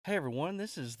Hey everyone,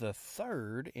 this is the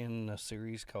third in a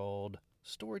series called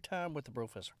Storytime with the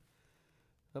Professor.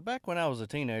 Now, back when I was a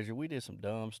teenager, we did some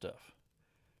dumb stuff.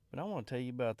 But I want to tell you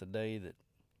about the day that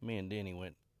me and Denny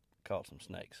went caught some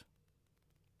snakes.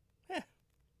 Yeah,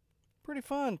 pretty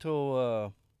fun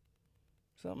till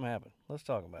something happened. Let's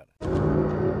talk about it.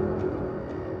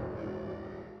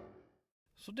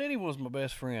 So Denny was my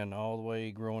best friend all the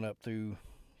way growing up through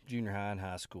junior high and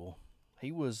high school.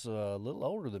 He was a little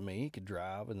older than me. He could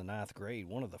drive in the ninth grade,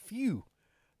 one of the few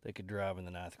that could drive in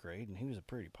the ninth grade, and he was a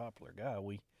pretty popular guy.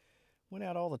 We went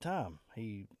out all the time.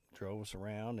 He drove us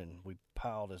around, and we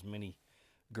piled as many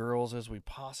girls as we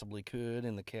possibly could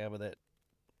in the cab of that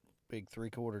big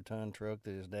three-quarter ton truck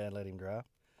that his dad let him drive.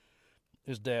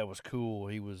 His dad was cool.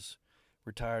 He was a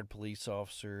retired police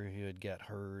officer. He had got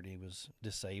hurt. He was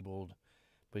disabled,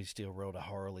 but he still rode a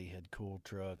Harley, had cool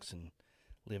trucks, and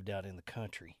lived out in the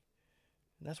country.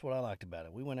 And that's what I liked about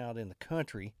it. We went out in the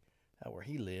country, out where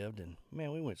he lived, and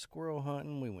man, we went squirrel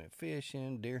hunting, we went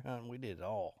fishing, deer hunting, we did it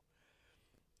all.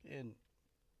 And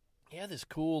he had this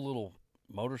cool little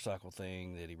motorcycle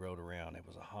thing that he rode around. It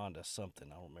was a Honda something.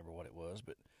 I don't remember what it was,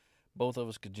 but both of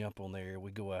us could jump on there.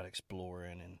 We'd go out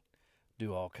exploring and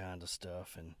do all kinds of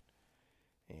stuff. And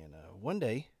one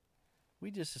day, we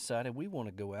just decided we want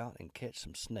to go out and catch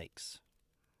some snakes.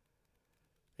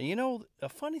 And you know, a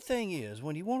funny thing is,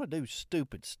 when you want to do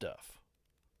stupid stuff,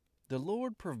 the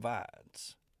Lord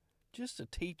provides just to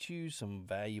teach you some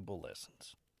valuable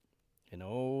lessons. And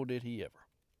oh, did he ever.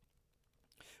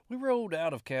 We rode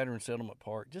out of Cadron Settlement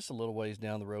Park just a little ways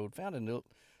down the road, found a little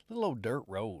old dirt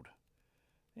road.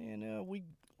 And we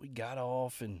got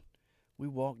off and we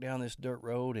walked down this dirt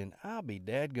road, and I'll be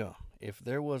dadgum if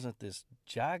there wasn't this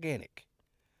gigantic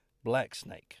black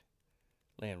snake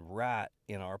laying right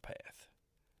in our path.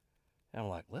 And I'm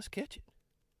like, let's catch it.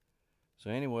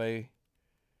 So anyway,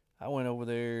 I went over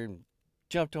there and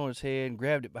jumped on its head and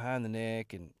grabbed it behind the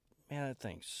neck, and man, that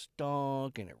thing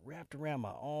stunk, and it wrapped around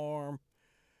my arm,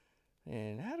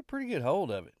 and I had a pretty good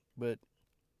hold of it. But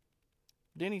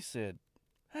Denny said,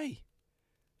 "Hey,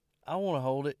 I want to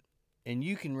hold it, and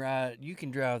you can drive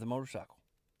the motorcycle."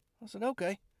 I said,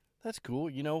 "Okay, that's cool."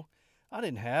 You know, I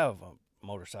didn't have a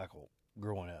motorcycle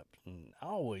growing up, and I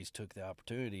always took the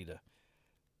opportunity to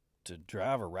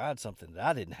drive or ride something that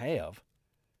I didn't have.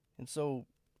 And so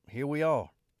here we are.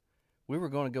 We were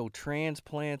going to go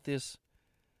transplant this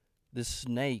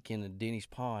snake into Denny's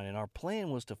pond, and our plan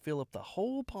was to fill up the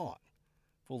whole pond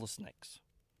full of snakes.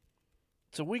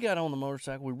 So we got on the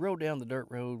motorcycle, we rode down the dirt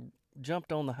road,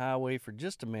 jumped on the highway for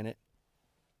just a minute,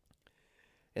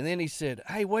 and then he said,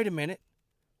 "Hey, wait a minute.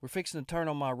 We're fixing to turn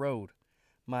on my road.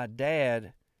 My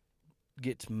dad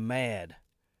gets mad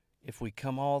if we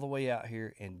come all the way out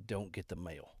here and don't get the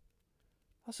mail."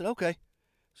 I said, "Okay."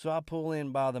 So I pull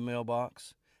in by the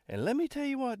mailbox, and let me tell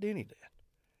you what Denny did.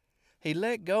 He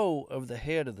let go of the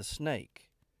head of the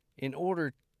snake in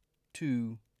order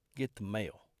to get the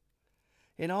mail.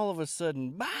 And all of a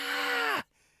sudden, bah!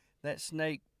 That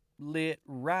snake lit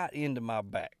right into my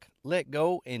back. Let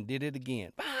go and did it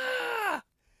again. Bah!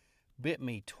 Bit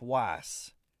me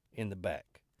twice in the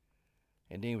back.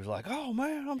 And Denny was like, "Oh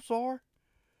man, I'm sorry."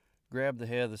 Grabbed the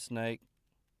head of the snake.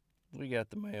 We got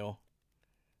the mail.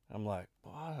 I'm like,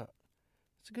 "Well,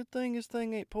 it's a good thing this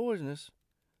thing ain't poisonous.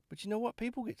 But you know what?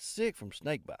 People get sick from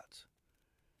snake bites."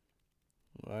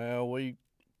 Well, we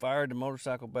fired the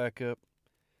motorcycle back up,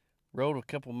 rode a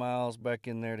couple miles back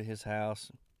in there to his house,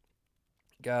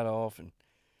 got off, and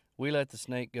we let the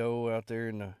snake go out there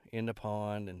in the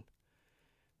pond, and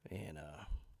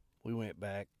we went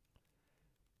back.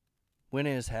 Went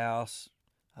in his house.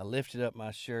 I lifted up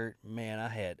my shirt. Man, I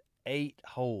had 8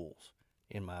 holes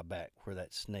in my back where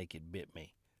that snake had bit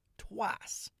me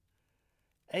twice.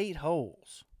 8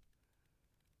 holes.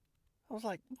 I was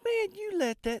like, "Man, you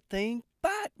let that thing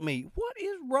bite me. What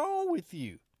is wrong with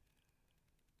you?"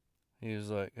 He was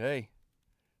like, "Hey,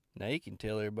 now you can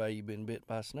tell everybody you've been bit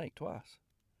by a snake twice."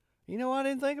 You know, I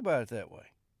didn't think about it that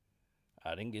way.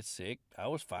 I didn't get sick. I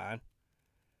was fine.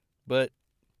 But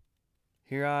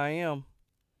here I am,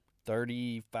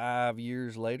 35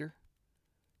 years later,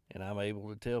 and I'm able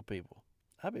to tell people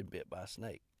I've been bit by a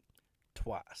snake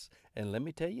twice. And let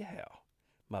me tell you how.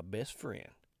 My best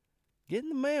friend, getting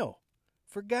the mail,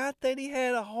 forgot that he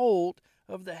had a hold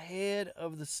of the head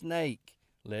of the snake,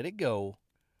 let it go,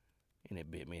 and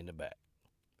it bit me in the back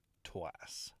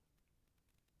twice.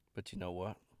 But you know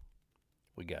what?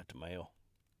 We got the mail.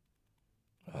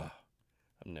 Oh,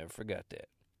 I've never forgot that.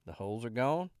 The holes are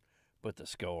gone, but the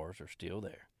scars are still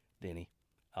there. Denny,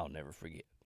 I'll never forget.